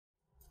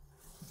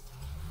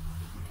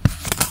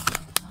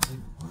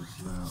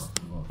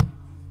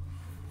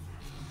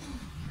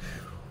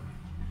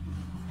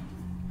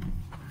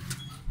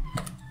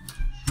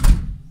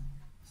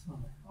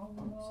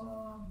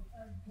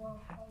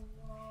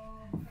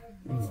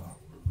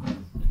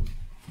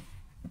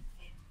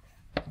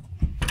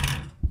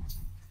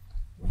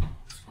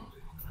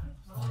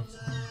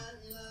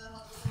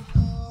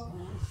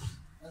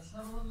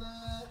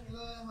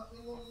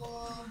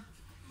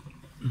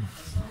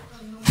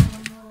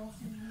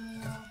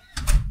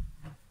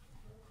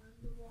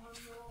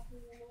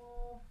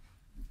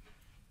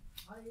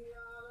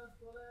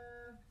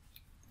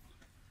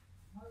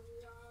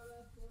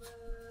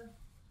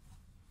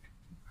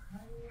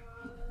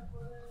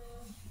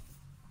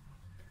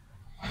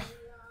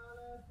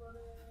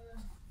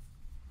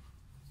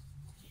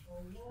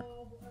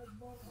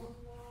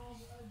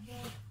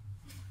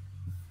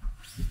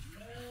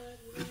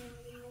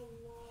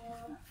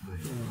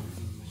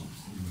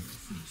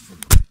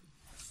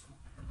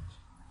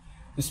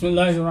بسم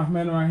الله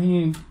الرحمن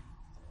الرحيم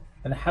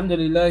الحمد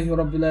لله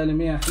رب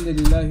العالمين الحمد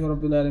لله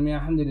رب العالمين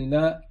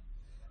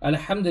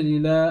الحمد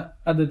لله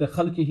عدد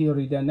خلقه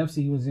ورضا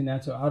نفسه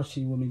وزنة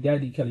عرشه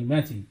ومداد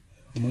كلماته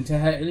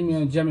ومنتهى علمه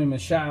وجمع ما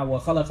شاء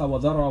وخلق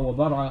وذرى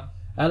وبرع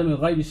عالم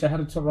الغيب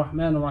شهادة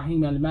الرحمن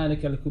الرحيم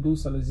المالك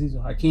القدوس العزيز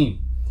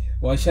الحكيم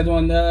وأشهد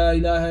أن لا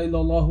إله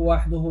إلا الله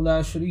وحده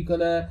لا شريك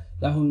له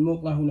له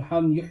الملك له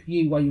الحمد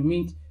يحيي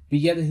ويميت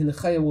بيده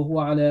الخير وهو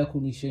على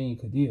كل شيء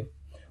قدير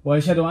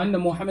وأشهد أن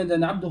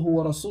محمدا عبده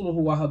ورسوله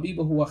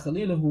وحبيبه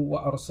وخليله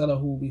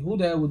وأرسله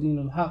بهدى ودين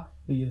الحق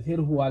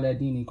ليظهره على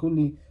دين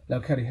كله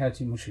لو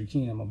كرهت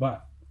المشركين ما بعد.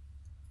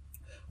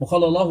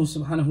 وقال الله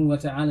سبحانه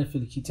وتعالى في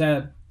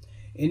الكتاب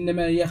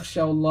إنما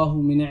يخشى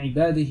الله من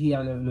عباده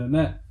على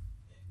العلماء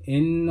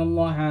إن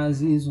الله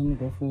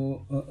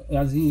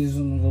عزيز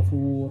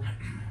غفور.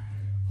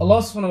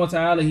 Allah subhanahu wa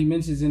ta'ala, he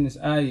mentions in this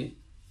ayah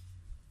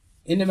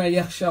إنما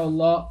يخشى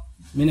الله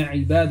من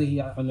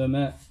عباده على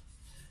العلماء,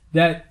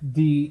 that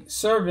the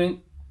servant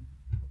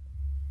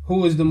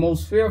who is the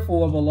most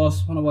fearful of Allah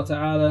subhanahu wa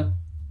ta'ala,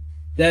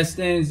 that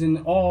stands in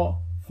awe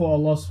for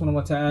Allah subhanahu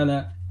wa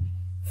ta'ala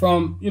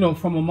from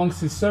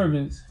amongst his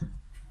servants,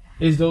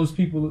 is those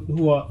people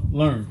who are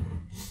learned.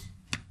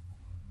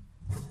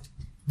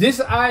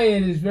 This ayah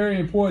is very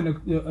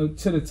important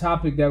to the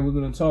topic that we're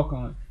going to talk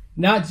on.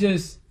 Not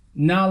just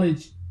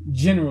knowledge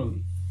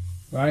generally,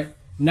 right?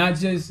 Not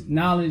just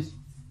knowledge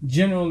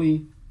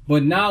generally,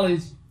 but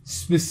knowledge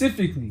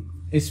specifically.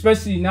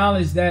 Especially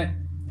knowledge that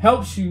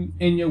helps you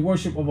in your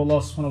worship of Allah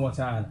subhanahu wa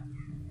ta'ala.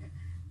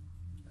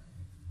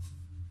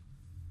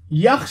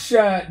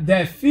 Yakhsha,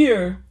 that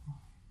fear,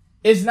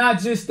 is not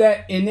just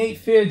that innate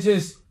fear,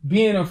 just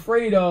being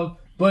afraid of,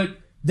 but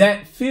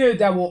that fear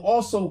that will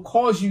also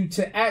cause you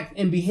to act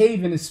and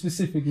behave in a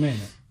specific manner.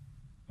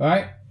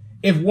 Right?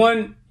 If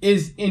one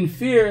is in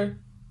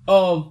fear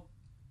of,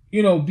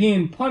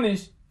 being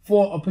punished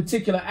for a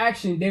particular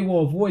action, they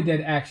will avoid that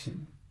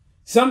action.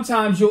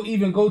 Sometimes you'll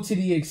even go to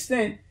the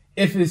extent,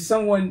 if it's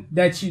someone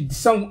that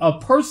a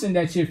person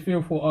that you're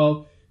fearful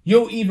of,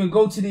 you'll even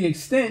go to the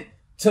extent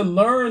to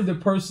learn the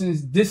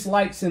person's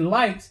dislikes and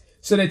likes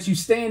so that you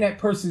stay in that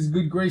person's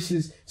good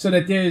graces, so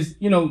that there's,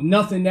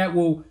 nothing that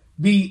will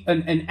be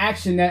an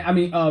action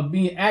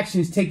being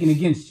actions taken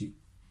against you.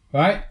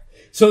 Right?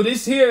 So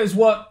this here is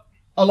what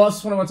Allah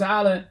subhanahu wa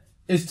ta'ala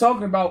is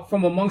talking about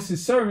from amongst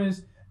his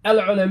servants,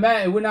 al-ulama,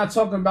 and we're not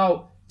talking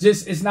about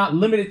it's not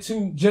limited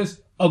to just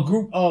a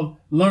group of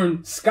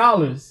learned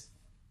scholars,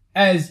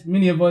 as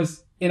many of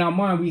us in our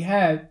mind we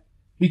have,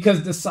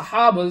 because the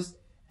Sahabas,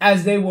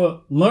 as they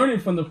were learning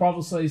from the Prophet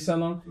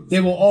ﷺ, they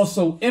were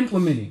also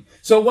implementing.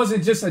 So it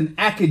wasn't just an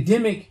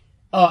academic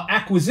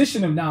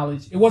acquisition of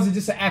knowledge. It wasn't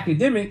just an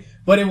academic,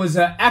 but it was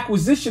an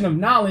acquisition of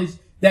knowledge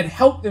that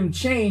helped them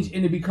change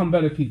and to become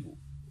better people.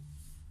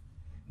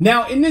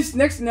 Now, in this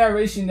next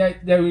narration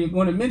that we're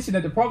going to mention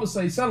that the Prophet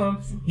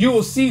ﷺ, you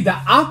will see the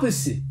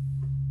opposite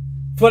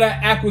for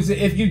that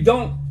acquisition. If you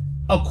don't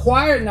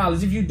acquire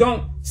knowledge, if you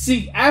don't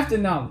seek after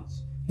knowledge,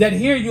 that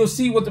here you'll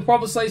see what the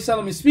Prophet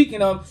ﷺ is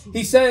speaking of.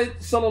 He said,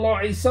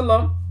 sallallahu alaihi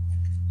wasallam,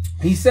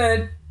 he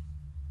said,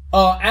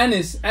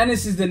 Anas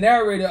is the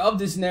narrator of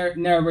this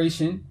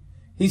narration.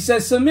 He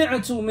says,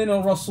 Sami'tu min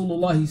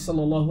Rasulullahi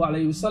sallallahu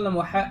alaihi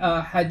wasallam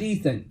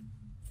hadithan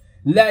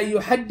la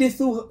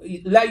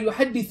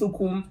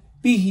yuhaddithukum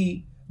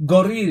bihi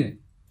garirin.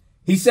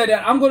 He said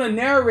that I'm going to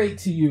narrate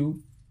to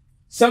you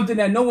something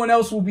that no one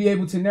else will be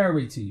able to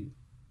narrate to you.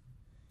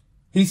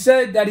 He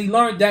said that he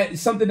learned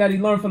something that he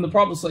learned from the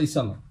Prophet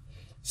ﷺ.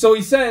 So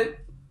he said,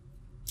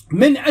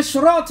 "Min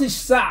ashrat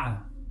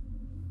as-sa'a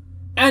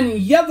an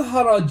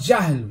yadhhara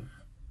jahl."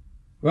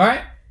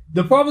 Right?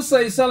 The Prophet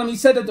ﷺ, he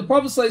said that the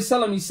Prophet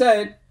ﷺ, he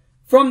said,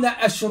 from the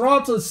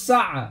ashrat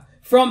as-sa'a,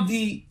 from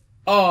the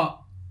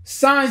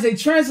signs, they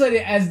translate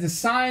it as the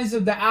signs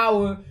of the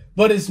hour,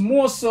 but it's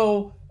more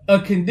so a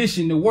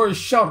condition. The word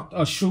shart,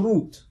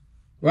 shurut,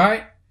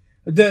 right?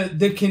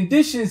 The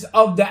conditions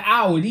of the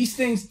hour. These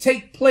things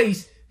take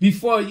place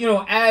before,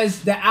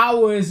 as the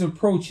hour is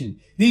approaching.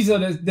 These are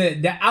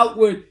the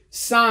outward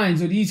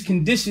signs, or these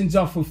conditions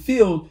are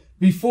fulfilled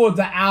before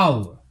the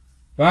hour.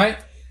 Right?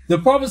 The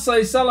Prophet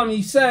ﷺ,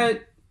 he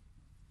said,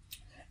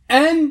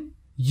 and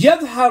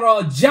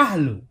yadhara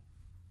jahlu.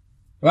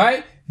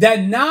 Right?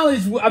 That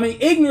knowledge,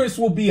 ignorance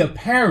will be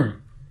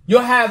apparent.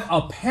 You'll have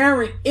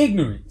apparent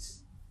ignorance.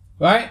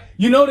 Right?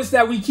 You notice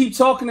that we keep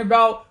talking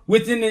about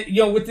within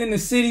the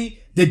city,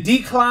 the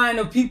decline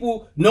of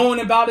people knowing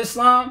about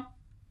Islam.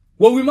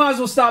 Well, we might as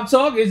well stop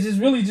talking. It's just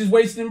really just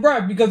wasting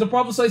breath, because the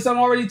Prophet ﷺ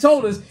already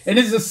told us, and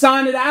this is a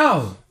sign of the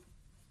hour.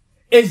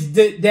 It's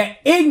that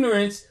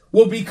ignorance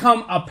will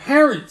become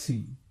apparent to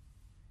you.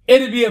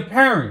 It'll be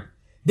apparent.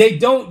 They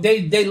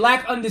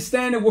lack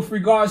understanding with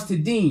regards to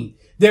deen,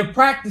 their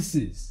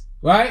practices,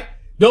 right?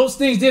 Those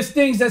things, there's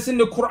things that's in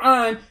the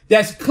Quran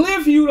that's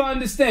clear for you to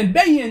understand.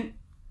 Bayin.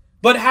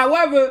 But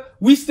however,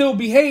 we still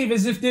behave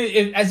as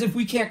if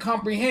we can't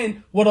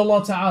comprehend what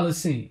Allah Ta'ala is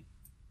saying.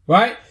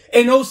 Right?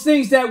 And those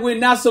things that we're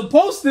not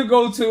supposed to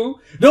go to,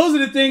 those are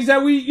the things that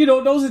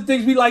those are the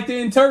things we like to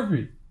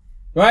interpret.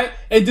 right?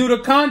 And do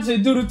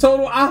the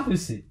total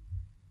opposite,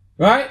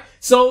 right?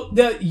 So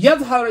the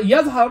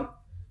yadhar,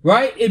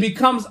 right? It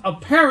becomes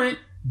apparent,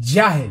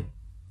 jahil,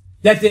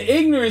 that the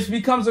ignorance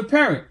becomes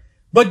apparent.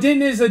 But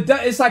then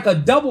it's like a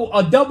double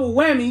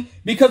whammy,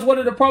 because what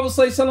did the Prophet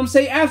ﷺ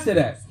say after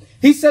that?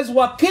 He says,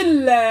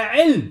 وَقِلَّ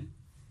ilm.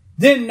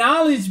 Then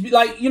knowledge,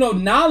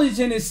 knowledge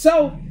in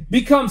itself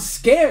becomes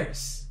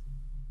scarce.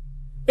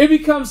 It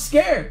becomes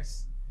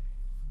scarce.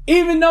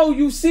 Even though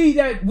you see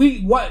that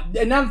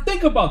and now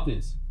think about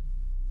this.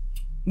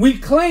 We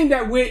claim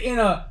that we're in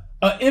an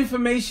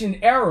information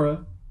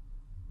era.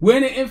 We're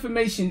in an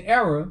information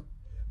era.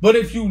 But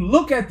if you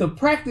look at the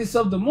practice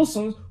of the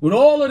Muslims, with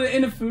all of the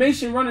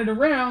information running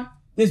around,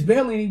 there's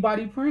barely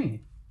anybody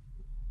praying.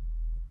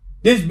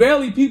 There's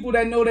barely people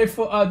that know their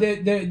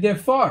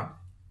fard.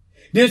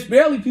 There's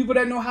barely people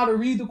that know how to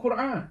read the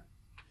Quran.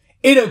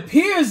 It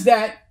appears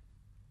that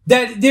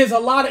there's a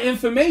lot of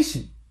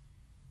information.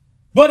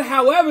 But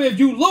however, if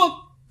you look,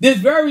 there's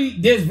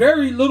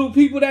very little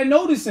people that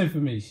know this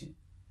information.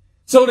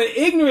 So the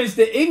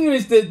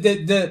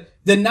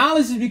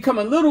knowledge is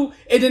becoming little.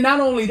 And then not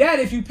only that,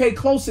 if you pay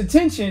close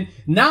attention,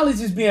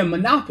 knowledge is being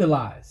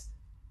monopolized.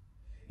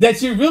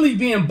 That you're really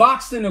being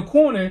boxed in a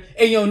corner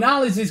and your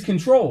knowledge is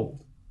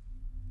controlled.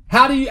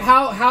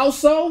 How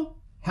so?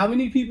 How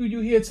many people you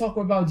hear talk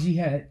about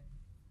jihad?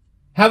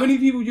 How many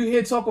people you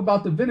hear talk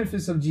about the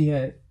benefits of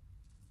jihad?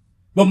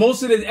 But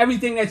most of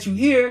everything that you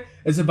hear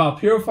is about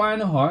purifying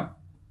the heart.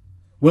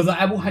 Whether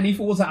Abu Hanifa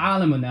was an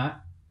alim or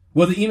not.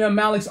 Whether Imam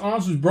Malik's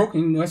arms was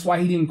broken, that's why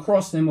he didn't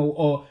cross them,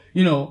 all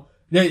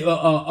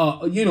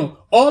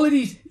of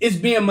these is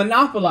being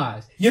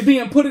monopolized. You're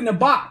being put in a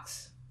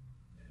box.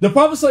 The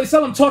Prophet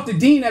ﷺ taught the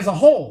deen as a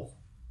whole,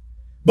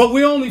 but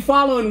we're only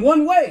following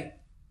one way.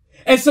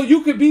 And so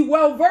you could be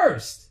well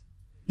versed.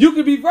 You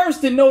could be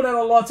versed and know that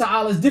Allah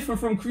Ta'ala is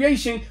different from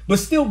creation, but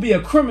still be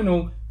a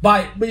criminal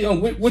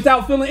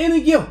without feeling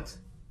any guilt.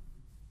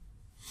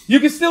 You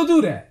can still do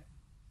that.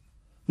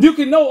 You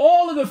can know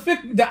all of the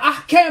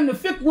ahkam, the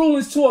fiqh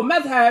rulings to a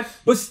madhab,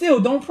 but still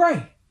don't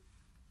pray.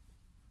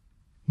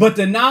 But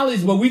the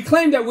knowledge, but we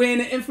claim that we're in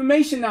the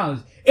information knowledge.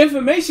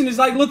 Information is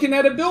like looking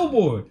at a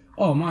billboard.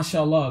 Oh,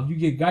 mashallah, if you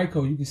get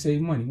Geico, you can save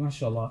money,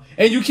 mashallah.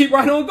 And you keep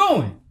right on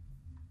going.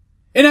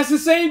 And that's the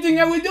same thing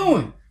that we're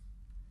doing.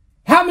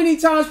 How many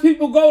times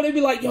people go, they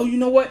be like, yo, you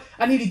know what?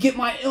 I need to get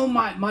my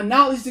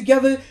knowledge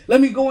together. Let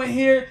me go in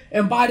here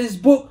and buy this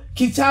book,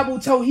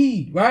 Kitabul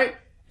Tawheed, right?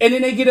 And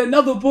then they get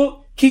another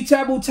book,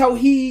 Kitabul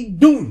Tawheed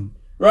Dun,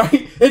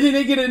 right? And then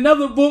they get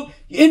another book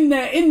in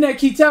that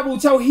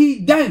Kitabul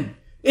Tawheed Dan.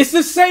 It's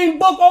the same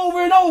book over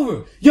and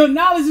over. Your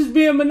knowledge is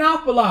being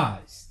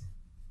monopolized.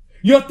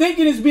 Your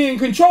thinking is being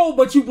controlled,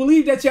 but you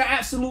believe that you're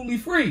absolutely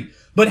free.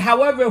 But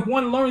however, if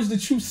one learns the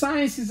true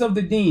sciences of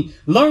the deen,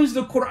 learns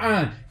the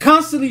Quran,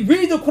 constantly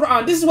read the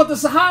Quran, this is what the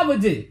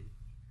Sahaba did,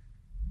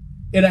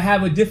 it'll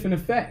have a different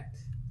effect.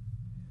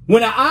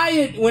 When an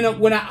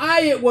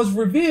ayat was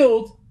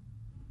revealed,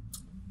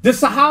 the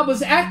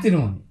Sahabas acted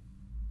on it.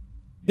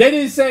 They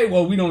didn't say,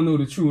 well, we don't know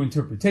the true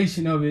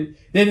interpretation of it.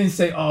 They didn't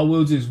say, oh,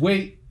 we'll just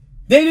wait.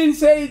 They didn't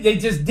say, they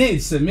just did.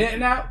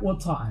 Sami'na wa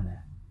ta'ana.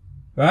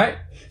 Right?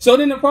 So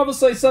then the Prophet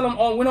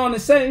ﷺ went on to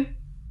say,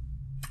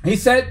 he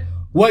said,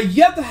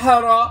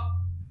 وَيَظْهَرَ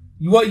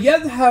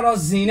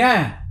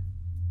zina.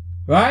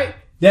 Right?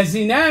 That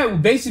zina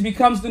basically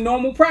becomes the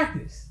normal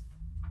practice.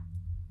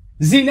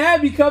 Zina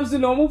becomes the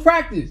normal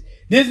practice.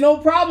 There's no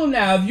problem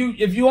now.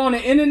 If you on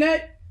the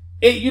internet,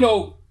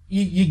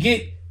 you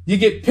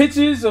get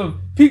pictures of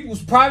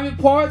people's private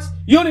parts.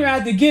 You don't even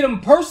have to get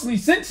them personally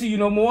sent to you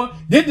no more.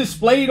 They're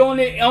displayed on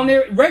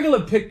their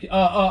regular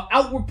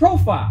outward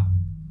profile.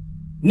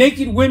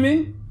 Naked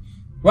women,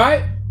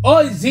 right?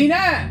 Oh,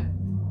 zina.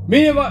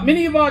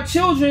 Many of our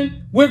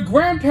children, we're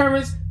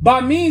grandparents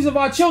by means of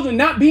our children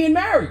not being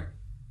married.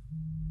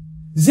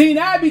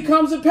 Zina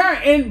becomes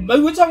apparent. And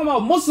we're talking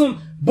about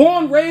Muslim,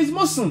 born, raised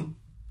Muslim.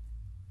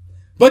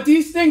 But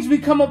these things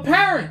become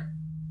apparent.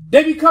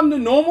 They become the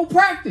normal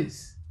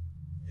practice.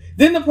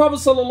 Then the Prophet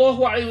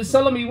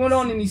ﷺ, he went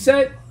on and he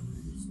said,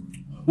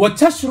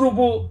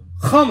 وَتَشْرُبُ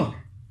khamr.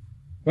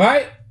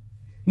 Right?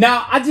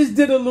 Now, I just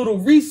did a little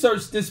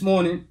research this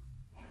morning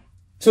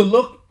to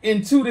look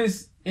into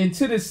this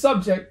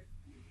subject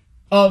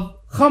of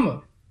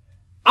khamr.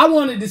 I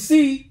wanted to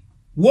see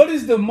what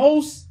is the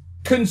most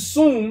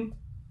consumed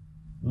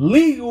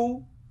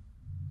legal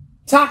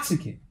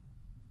toxicant.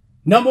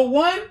 Number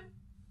one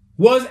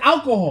was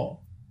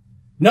alcohol.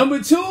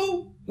 Number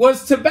two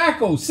was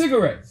tobacco,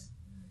 cigarettes.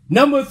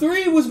 Number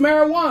three was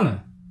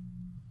marijuana.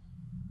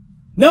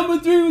 These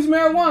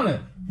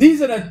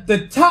are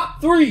the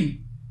top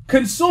three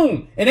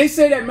consumed. And they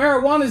say that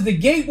marijuana is the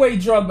gateway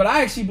drug, but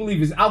I actually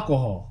believe it's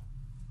alcohol.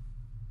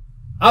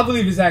 I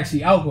believe it's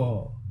actually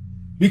alcohol.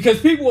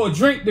 Because people will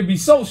drink to be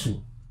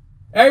social.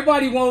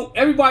 Everybody won't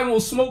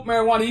smoke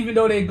marijuana, even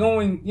though they're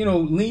going,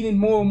 leaning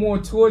more and more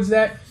towards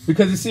that,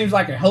 because it seems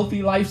like a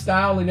healthy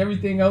lifestyle and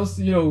everything else,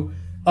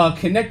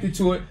 connected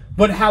to it.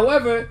 But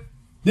however,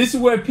 this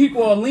is where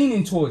people are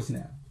leaning towards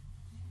now.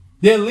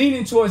 They're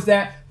leaning towards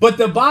that. But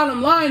the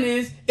bottom line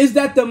is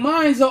that the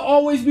minds will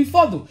always be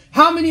fuddled.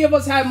 How many of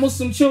us have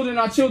Muslim children,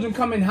 our children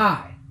come in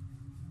high?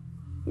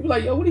 We be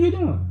like, yo, what are you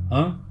doing?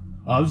 Huh?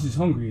 I was just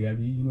hungry,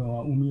 Abby. You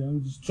know,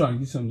 I'm just trying to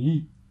get something to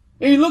eat.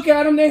 And you look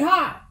at them, they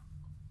high.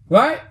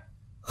 Right?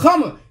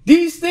 Khamr.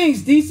 These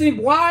things,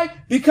 why?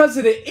 Because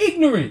of the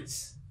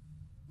ignorance.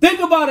 Think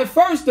about it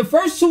first. The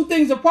first two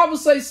things the Prophet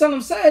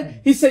ﷺ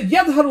said, he said,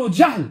 yadharu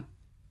jahl.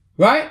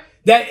 Right?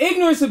 That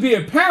ignorance will be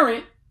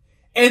apparent.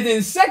 And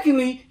then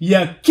secondly,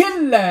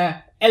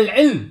 yakilla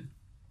al-ilm.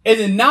 And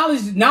then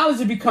knowledge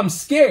will become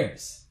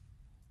scarce.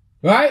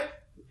 Right?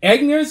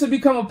 Ignorance will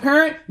become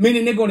apparent,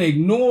 meaning they're going to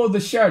ignore the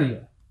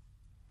Sharia.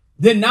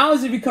 Then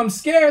knowledge will become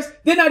scarce.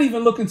 They're not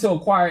even looking to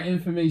acquire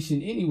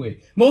information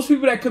anyway. Most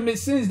people that commit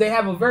sins, they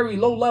have a very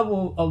low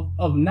level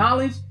of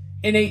knowledge,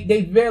 and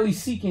they barely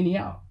seek any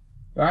out.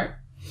 Right?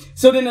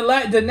 So then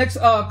the next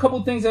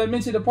couple things that I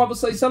mentioned, the Prophet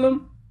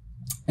ﷺ,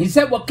 he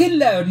said,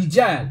 وَقِلَّ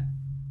رِجَالٍ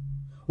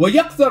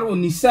وَيَكْثَرُ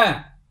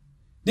النِّسَاءِ.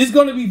 There's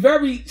going to be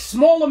very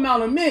small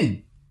amount of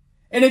men.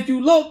 And if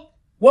you look,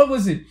 what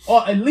was it?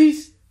 Or at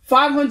least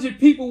 500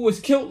 people was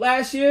killed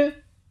last year,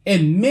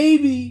 and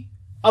maybe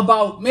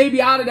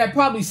out of that,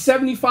 probably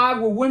 75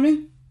 were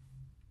women.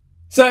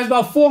 So that's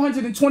about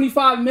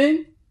 425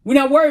 men. We're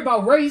not worried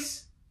about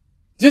race,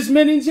 just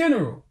men in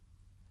general.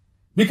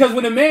 Because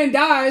when a man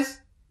dies,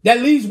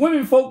 that leaves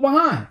women folk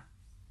behind.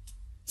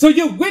 So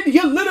you're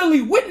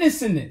literally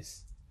witnessing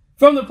this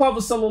from the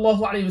Prophet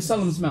sallallahu alaihi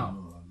wasallam's mouth.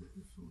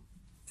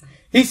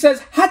 He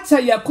says, "Hatta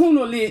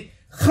yakunu li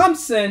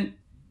khamsan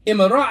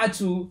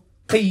imra'atu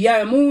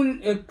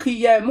qiyamuhunna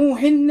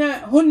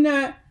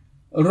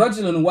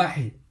rajulan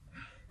wahid."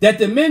 That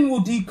the men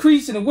will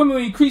decrease and the women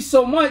will increase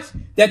so much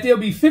that there'll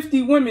be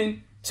 50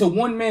 women to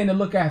one man to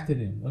look after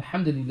them.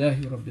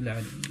 Alhamdulillahi Rabbil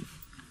Alameen.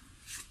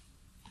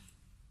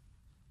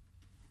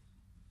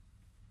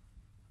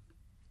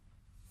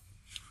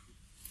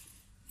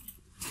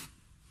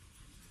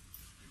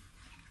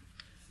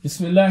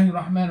 Bismillahir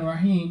Rahmanir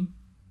Rahim.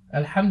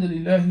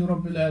 Alhamdulillahi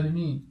Rabbil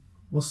Alameen.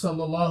 Wa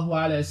sallallahu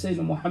ala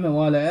Sayyidina Muhammad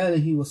wa ala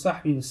alihi wa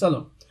sahbihi wa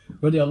sallam.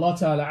 رضي الله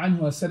تعالى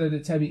عنه وسرد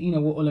التابعين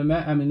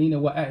وعلماء عاملين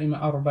وأئمة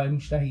أربعة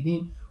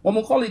مجتهدين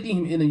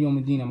ومقلديهم إلى يوم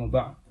الدين أما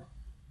بعد.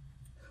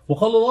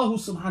 وقال الله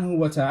سبحانه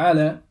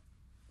وتعالى: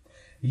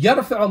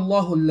 يرفع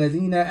الله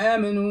الذين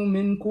آمنوا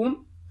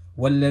منكم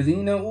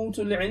والذين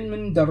أوتوا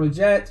العلم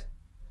درجات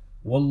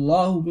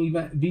والله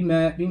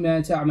بما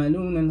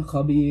تعملون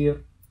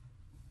خبير.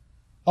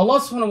 Allah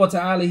subhanahu wa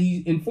ta'ala,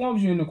 He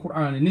informs you in the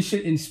Quran, and this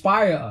should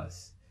inspire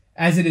us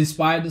as it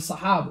inspired the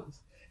Sahabas.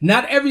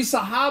 Not every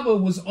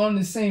Sahaba was on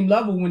the same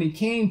level when it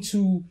came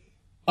to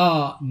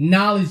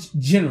knowledge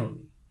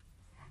generally,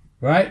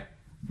 right?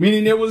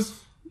 Meaning there was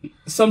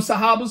some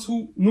Sahabas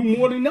who knew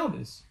more than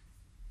others.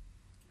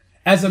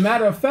 As a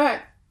matter of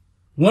fact,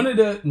 one of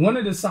the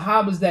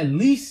Sahabas that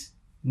least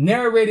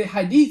narrated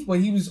hadith, but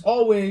he was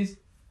always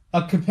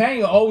a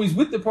companion, always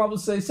with the Prophet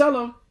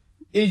ﷺ,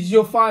 is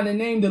you'll find the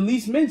name the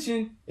least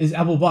mentioned is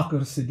Abu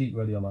Bakr as-Siddiq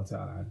radiallahu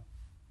ta'ala.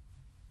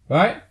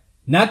 Right?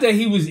 Not that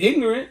he was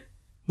ignorant,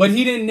 but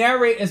he didn't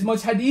narrate as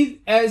much hadith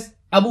as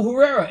Abu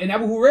Huraira. And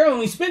Abu Huraira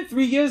only spent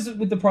 3 years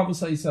with the Prophet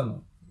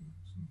ﷺ.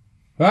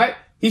 Right?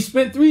 He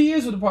spent 3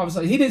 years with the Prophet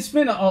ﷺ. He didn't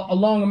spend a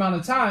long amount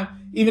of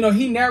time. Even though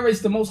he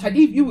narrates the most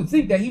hadith, you would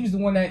think that he was the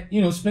one that,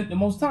 spent the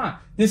most time.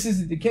 This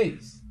isn't the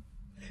case.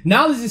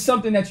 Knowledge is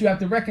something that you have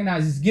to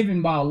recognize is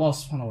given by Allah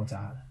subhanahu wa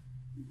ta'ala.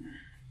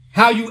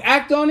 How you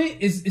act on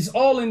it is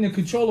all in the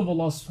control of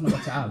Allah subhanahu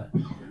wa ta'ala.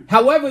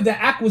 However, the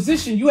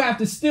acquisition, you have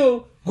to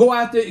still go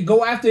after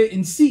it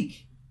and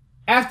seek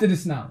after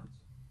this knowledge.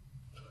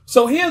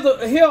 So here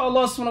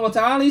Allah subhanahu wa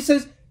ta'ala, He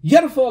says,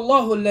 يَرْفَ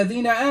اللَّهُ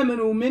الَّذِينَ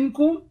آمَنُوا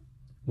مِنْكُمْ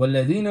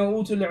وَالَّذِينَ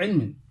أُوتُوا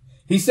الْعِلْمِ.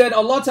 He said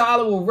Allah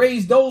ta'ala will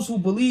raise those who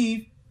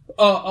believe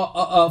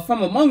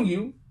from among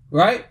you,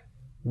 right?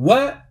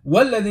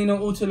 وَالَّذِينَ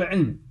أُوتُوا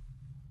الْعِلْمِ.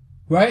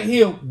 Right?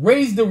 He'll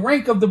raise the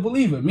rank of the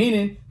believer,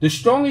 meaning the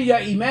stronger your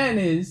iman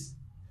is,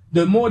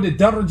 the more the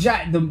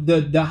darajat,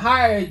 the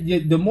higher,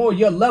 the more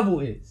your level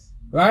is.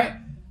 Right?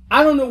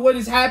 I don't know what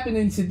is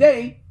happening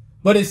today,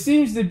 but it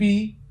seems to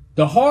be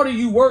the harder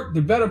you work,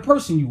 the better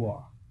person you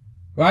are.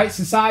 Right?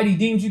 Society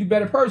deems you the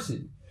better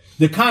person.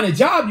 The kind of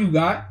job you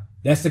got,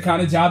 that's the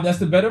kind of job that's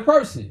the better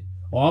person.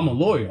 Oh, I'm a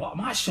lawyer. Oh,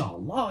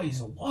 mashallah,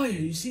 he's a lawyer.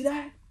 You see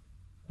that?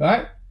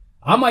 Right?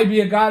 I might be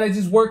a guy that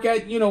just work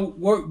at,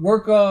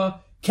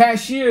 work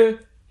cashier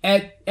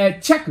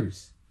at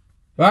Checkers.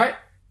 Right?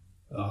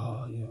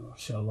 Oh,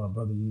 mashallah,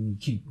 brother, you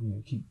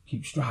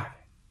keep striving.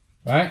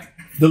 Right?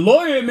 The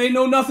lawyer may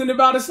know nothing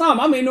about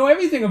Islam. I may know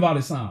everything about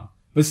Islam.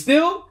 But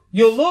still,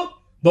 you'll look.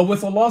 But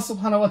with Allah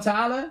subhanahu wa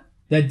ta'ala,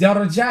 that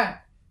darajat,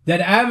 that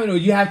avenue,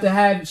 you have to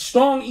have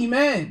strong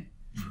iman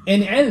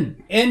and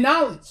ilm and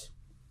knowledge.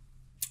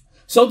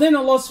 So then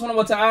Allah subhanahu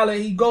wa ta'ala,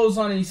 He goes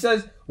on and He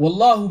says,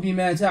 Wallahu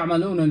bima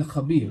ta'maluna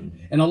khabir.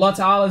 And Allah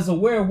ta'ala is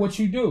aware of what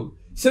you do.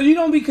 So you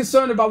don't be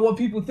concerned about what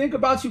people think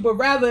about you, but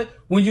rather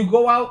when you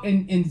go out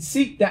and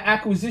seek the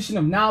acquisition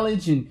of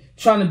knowledge and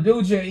trying to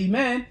build your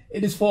iman,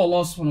 it is for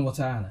Allah subhanahu wa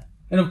ta'ala.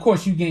 And of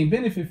course, you gain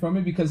benefit from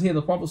it because here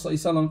the Prophet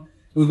ﷺ,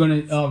 we're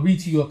going to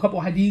read to you a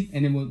couple hadith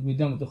and then we're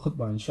done with the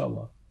khutbah,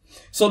 inshallah.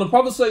 So the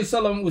Prophet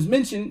ﷺ was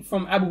mentioned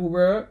from Abu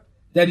Hurairah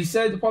that he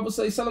said, the Prophet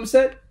ﷺ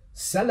said,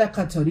 سَلَكَ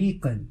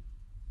طَرِيقًا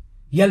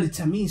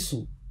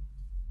يَلْتَمِيسُ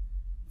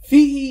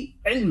فِيهِ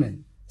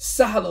عِلْمًا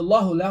سَهَلَ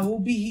اللَّهُ لَهُ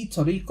بِهِ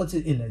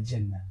طَرِيقَةً إِلَى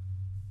الْجَنَّةِ.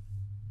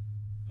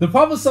 The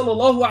Prophet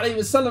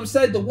ﷺ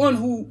said, the one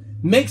who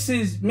makes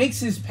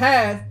his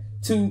path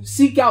to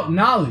seek out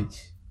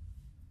knowledge.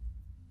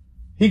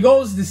 He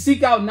goes to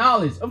seek out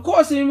knowledge. Of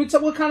course,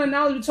 what kind of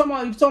knowledge we're talking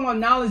about? We're talking about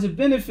knowledge of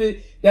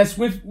benefit that's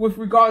with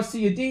regards to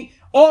your deen.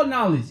 All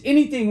knowledge,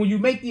 anything, when you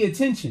make the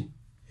attention.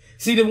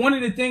 See, one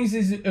of the things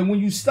is when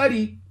you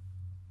study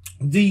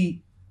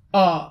the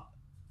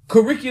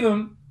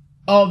curriculum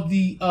of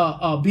the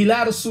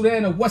Bilad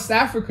al-Sudan of West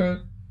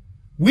Africa,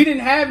 we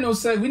didn't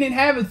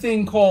have a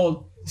thing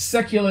called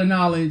secular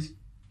knowledge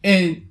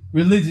and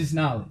religious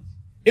knowledge.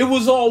 It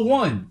was all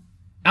one.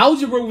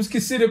 Algebra was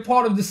considered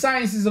part of the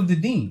sciences of the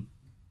deen.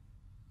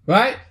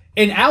 Right?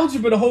 And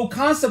algebra, the whole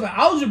concept of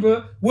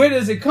algebra, where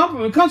does it come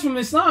from? It comes from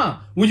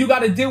Islam. When you got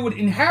to deal with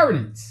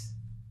inheritance.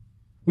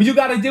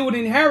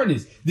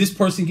 This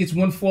person gets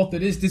 1/4 of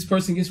this. This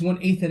person gets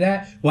 1/8 of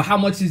that. Well, how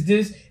much is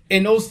this?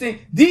 And those things.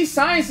 These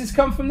sciences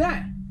come from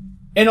that.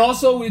 And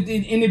also in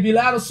the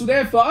Bilad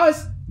al-Sudan for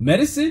us,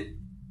 medicine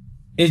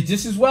is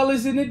just as well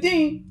as in the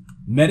deen.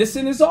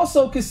 Medicine is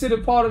also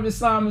considered part of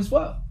Islam as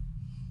well.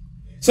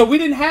 So we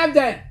didn't have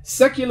that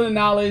secular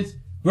knowledge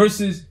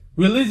versus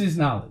religious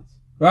knowledge.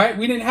 Right?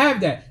 We didn't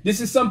have that. This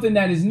is something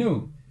that is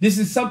new. This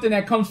is something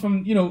that comes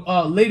from,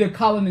 later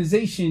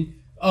colonization,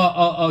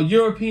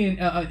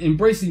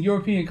 embracing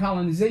European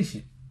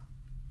colonization.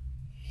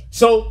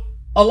 So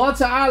Allah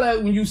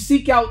Ta'ala, when you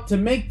seek out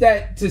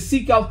to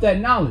seek out that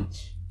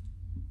knowledge,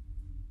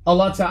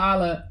 Allah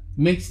Ta'ala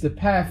makes the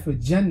path for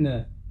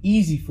Jannah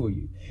easy for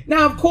you.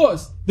 Now, of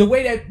course, the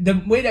way that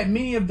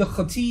many of the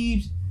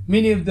khatibs,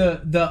 many of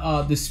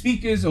the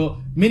speakers,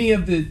 or many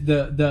of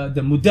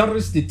the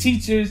mudarris, the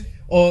teachers,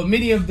 or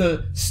many of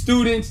the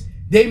students,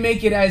 they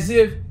make it as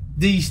if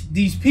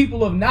these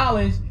people of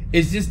knowledge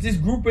is just this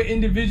group of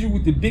individuals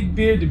with the big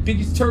beard, the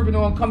biggest turban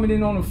on, coming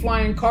in on a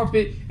flying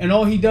carpet, and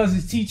all he does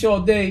is teach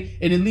all day,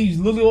 and it leaves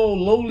little old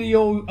lowly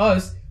old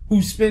us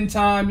who spend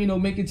time,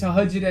 making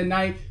tahajjud at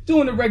night,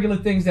 doing the regular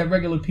things that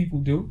regular people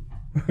do,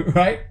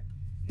 right?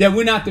 That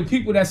we're not the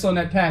people that's on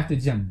that path to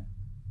Jannah.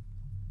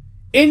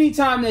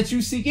 Anytime that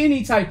you seek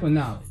any type of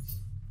knowledge,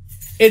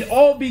 it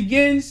all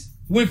begins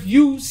with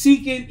you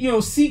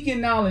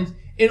seeking knowledge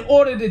in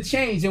order to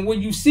change. And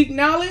when you seek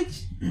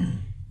knowledge,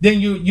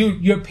 then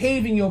you're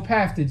paving your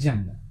path to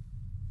Jannah.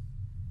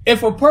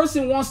 If a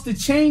person wants to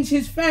change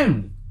his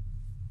family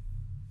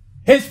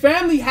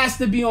has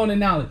to be on the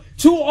knowledge.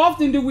 Too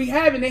often do we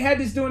have, and they had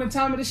this during the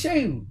time of the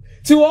Shaykh,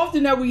 too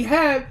often that we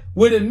have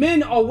where the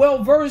men are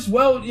well versed,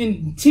 well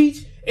in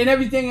teach and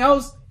everything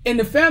else, and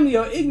the family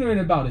are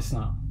ignorant about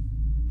Islam.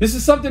 This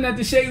is something that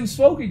the Shaykh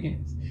spoke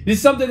against.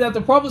 It's something that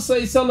the Prophet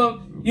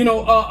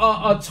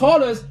ﷺ,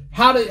 taught us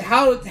how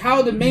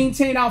to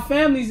maintain our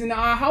families and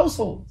our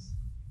households.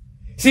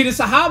 See, the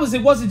Sahabas,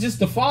 it wasn't just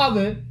the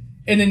father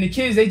and then the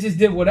kids, they just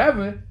did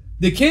whatever.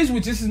 The kids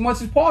were just as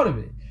much as part of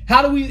it.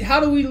 How do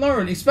we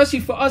learn, especially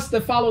for us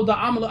that follow the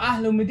Amal of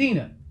Ahlul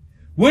Medina?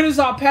 Where does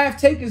our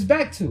path take us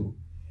back to?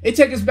 It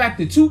takes us back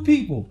to two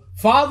people,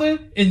 father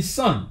and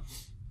son.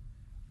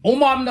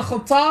 Umar ibn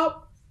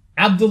Khattab,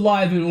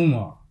 Abdullahi ibn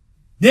Umar.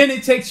 Then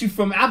it takes you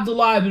from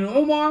Abdullah ibn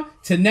Umar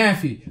to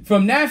Nafi.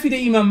 From Nafi to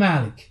Imam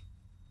Malik.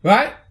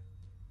 Right?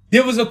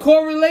 There was a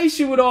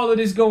correlation with all of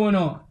this going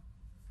on.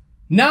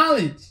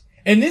 Knowledge.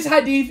 And this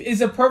hadith is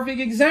a perfect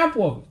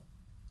example of it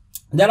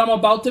that I'm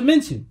about to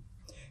mention.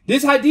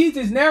 This hadith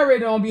is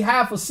narrated on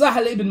behalf of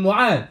Sahal ibn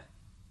Mu'adh.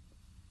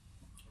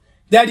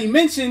 That he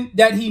mentioned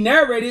that he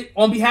narrated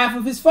on behalf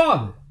of his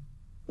father.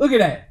 Look at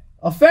that.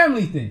 A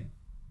family thing.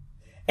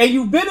 And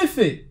you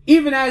benefit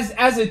even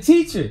as a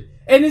teacher.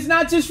 And it's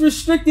not just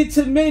restricted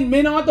to men.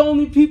 Men aren't the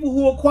only people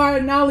who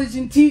acquire knowledge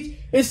and teach.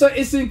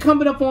 It's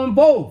incumbent upon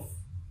both.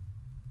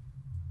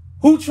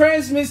 Who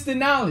transmits the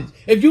knowledge?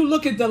 If you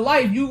look at the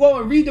life, you go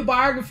and read the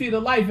biography of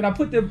the life. And I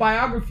put the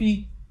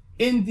biography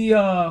in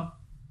the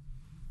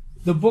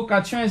book I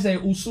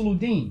translated,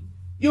 Usuluddin.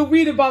 You'll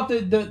read about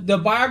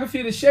the biography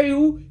of the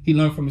Shaykh. He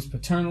learned from his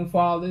paternal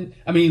father.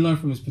 He learned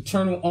from his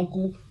paternal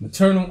uncle,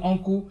 maternal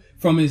uncle,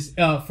 from his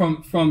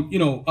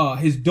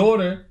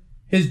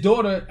his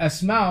daughter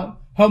Asma.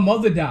 Her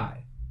mother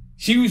died.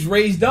 She was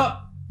raised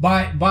up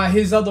by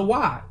his other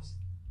wives,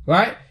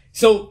 right?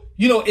 So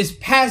it's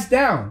passed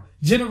down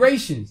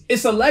generations.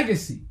 It's a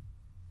legacy.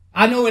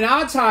 I know in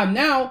our time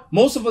now,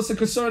 most of us are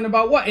concerned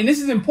about what, and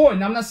this is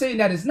important. I'm not saying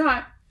that it's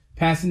not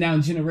passing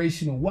down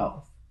generational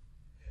wealth.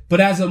 But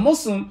as a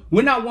Muslim,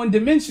 we're not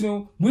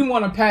one-dimensional. We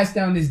want to pass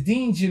down this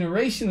deen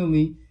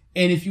generationally.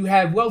 And if you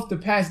have wealth to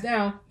pass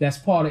down, that's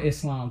part of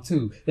Islam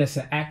too. That's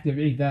an act of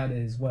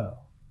ibadah as well.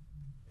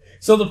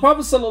 So the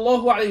Prophet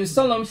sallallahu alaihi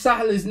wasallam,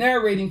 Sahal is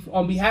narrating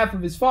on behalf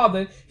of his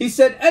father. He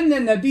said, "Anna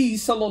Nabi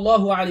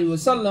sallallahu alaihi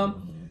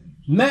wasallam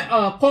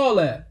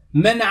qala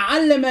من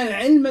علم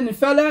علما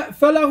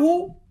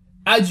فله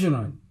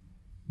أجرا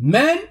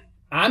من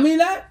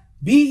عمل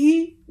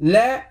به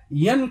لا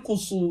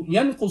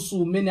ينقص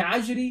من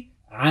أجر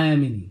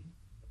عامل.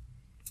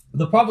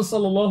 The Prophet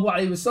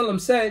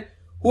ﷺ said,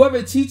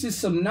 whoever teaches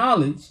some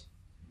knowledge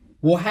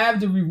will have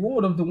the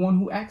reward of the one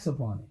who acts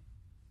upon it.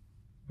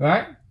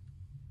 Right?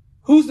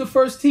 Who's the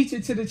first teacher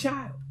to the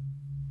child?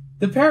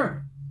 The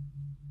parent.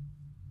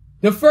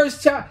 The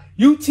first child.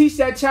 You teach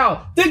that child.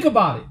 Think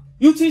about it.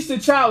 You teach the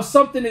child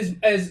something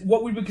as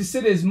what we would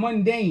consider as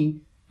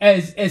mundane,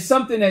 as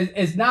something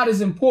as not as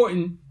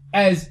important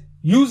as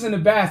using the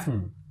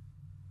bathroom.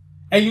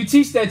 And you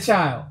teach that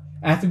child,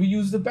 after we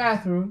use the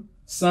bathroom,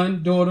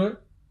 son, daughter,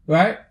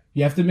 right?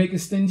 You have to make a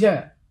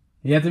stinjat.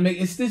 You have to make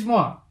a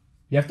stijmar.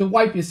 You have to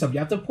wipe yourself. You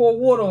have to pour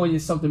water on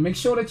yourself to make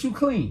sure that you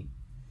clean.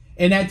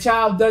 And that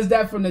child does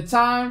that from the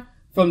time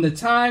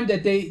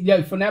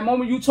that from that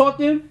moment you taught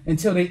them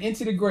until they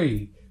enter the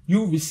grave.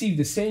 You receive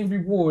the same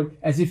reward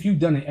as if you've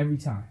done it every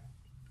time.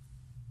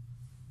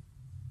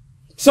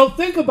 So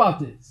think about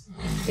this.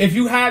 If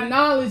you have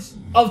knowledge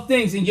of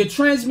things and you're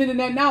transmitting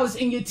that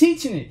knowledge and you're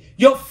teaching it,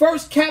 your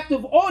first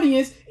captive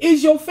audience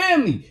is your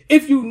family.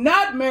 If you're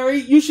not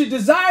married, you should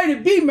desire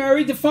to be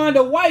married to find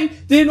a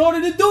wife in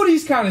order to do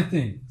these kind of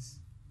things.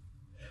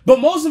 But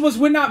most of us,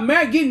 we're not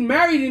getting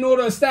married in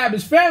order to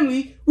establish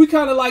family. We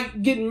kind of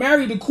like getting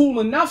married to cool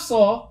enough,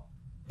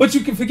 but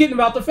you can forget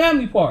about the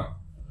family part.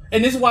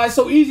 And this is why it's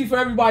so easy for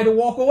everybody to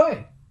walk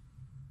away.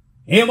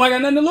 Anybody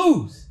got nothing to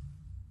lose.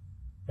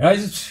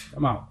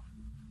 I'm out.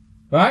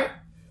 Right?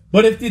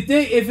 But if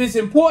it's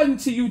important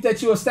to you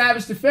that you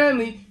establish the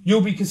family,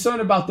 you'll be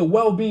concerned about the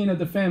well-being of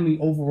the family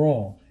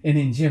overall and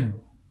in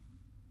general.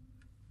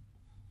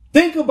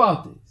 Think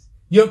about this.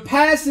 You're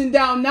passing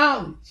down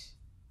knowledge.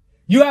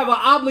 You have an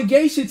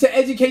obligation to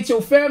educate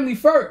your family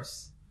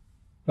first.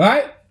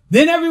 Right?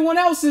 Then everyone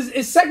else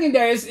is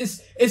secondary.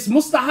 It's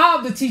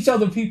mustahab to teach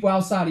other people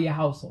outside of your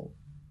household.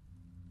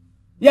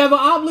 You have an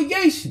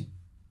obligation.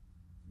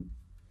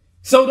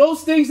 So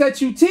those things that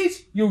you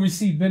teach, you'll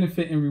receive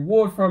benefit and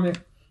reward from it.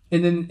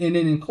 And then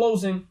in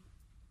closing,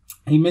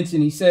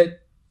 he said,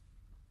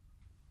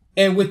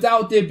 and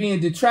without there being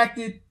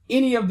detracted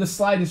any of the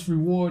slightest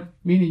reward,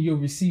 meaning you'll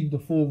receive the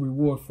full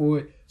reward for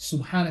it.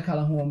 Subhanaka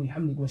Allahumma wa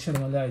bihamdika wa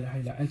ashhadu an la ilaha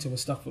illa anta wa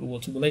astaghfiruka wa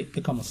atubu ilayk.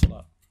 Become a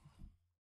salat.